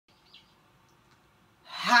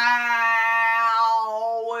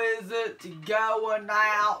good to going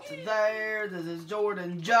out there. This is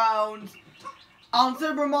Jordan Jones on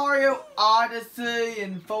Super Mario Odyssey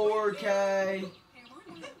in 4K.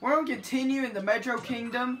 We're going to continue in the Metro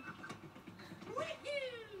Kingdom.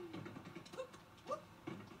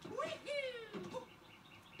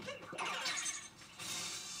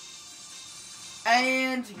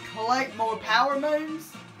 And collect more Power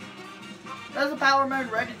Moons. There's a Power Moon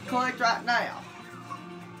ready to collect right now.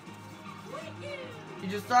 You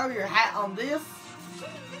just throw your hat on this.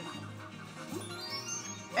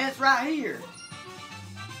 And it's right here.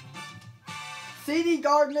 CD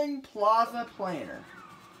Gardening Plaza Planner.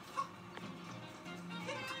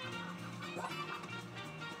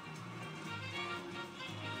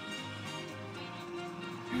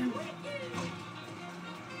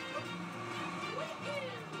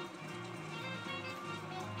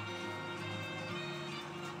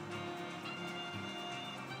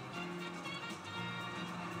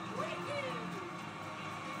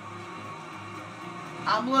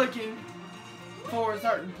 I'm looking for a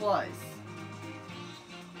certain place.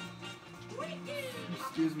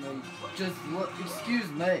 Excuse me. Just look.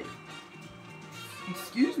 Excuse me.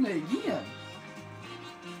 Excuse me again.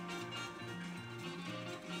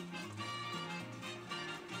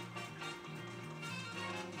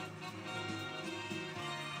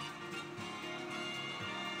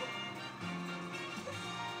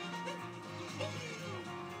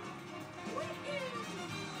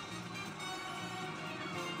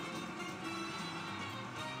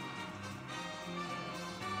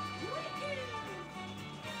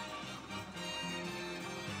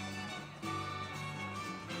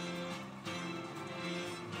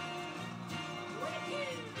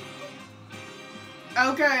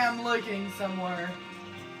 Okay, I'm looking somewhere.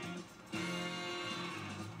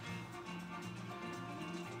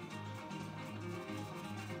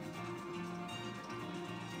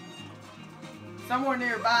 Somewhere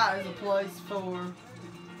nearby is a place for...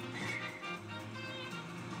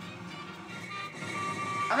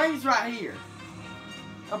 I think it's right here.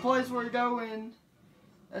 A place where you go in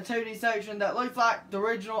a 2D section that looks like the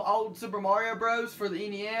original old Super Mario Bros. For the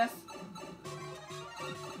NES.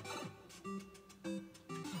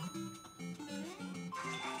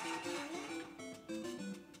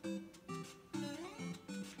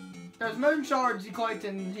 There's moon shards you collect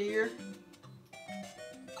in here.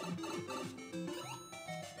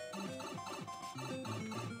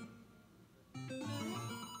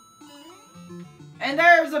 And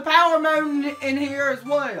there's a power moon in here as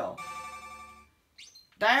well.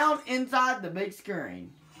 Down inside the big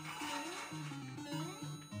screen.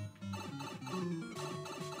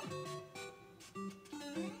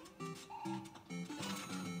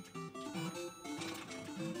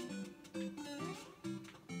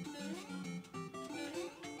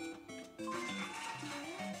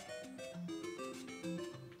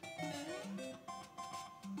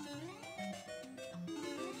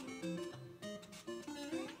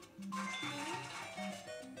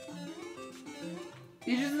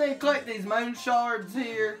 You just need to collect these moon shards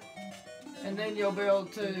here, and then you'll be able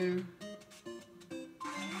to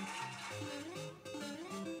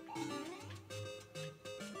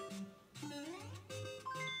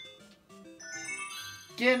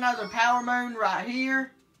get another power moon right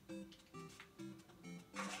here.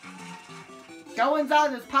 Go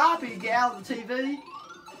inside this pipe and get out of the TV.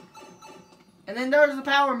 And then there's the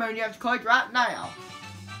power moon you have to collect right now.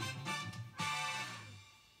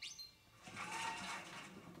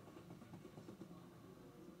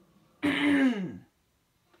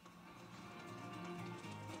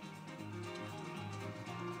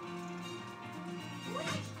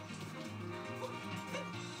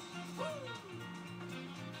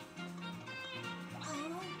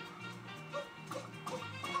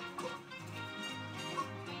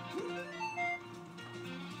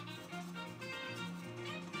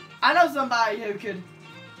 I know somebody who could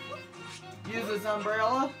use this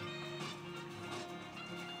umbrella.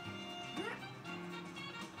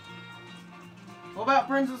 What about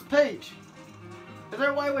Princess Peach? Is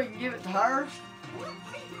there a way we can give it to her?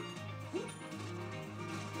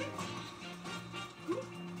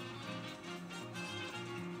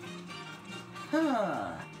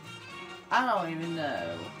 Huh. I don't even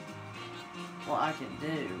know what I can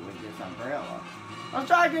do with this umbrella. Let's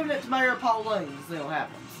try giving it to Mayor Pauline and see what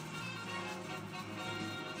happens.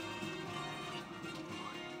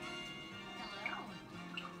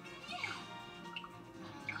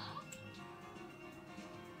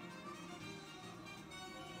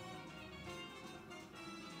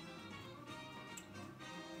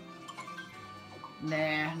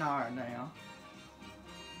 Nah, not right now.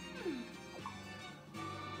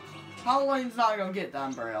 Pauline's not gonna get the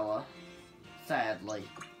umbrella. sadly.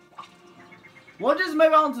 We'll just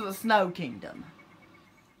move on to the Snow Kingdom.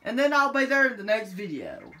 And then I'll be there in the next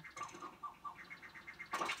video.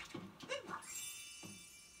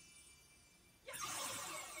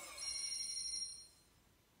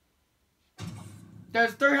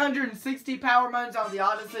 There's 360 power moons on the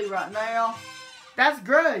Odyssey right now. That's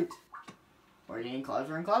great. We're getting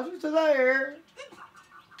closer and closer to there.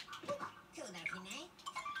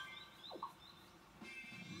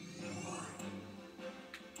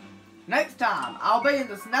 Next time, I'll be in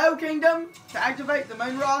the Snow Kingdom to activate the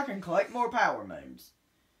Moonrock and collect more power moons.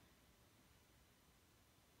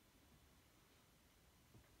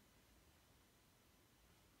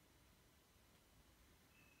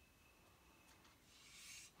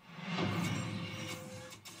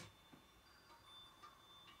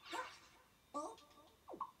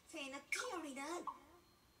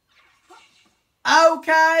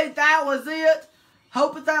 Okay, that was it.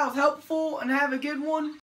 Hope that was helpful and have a good one.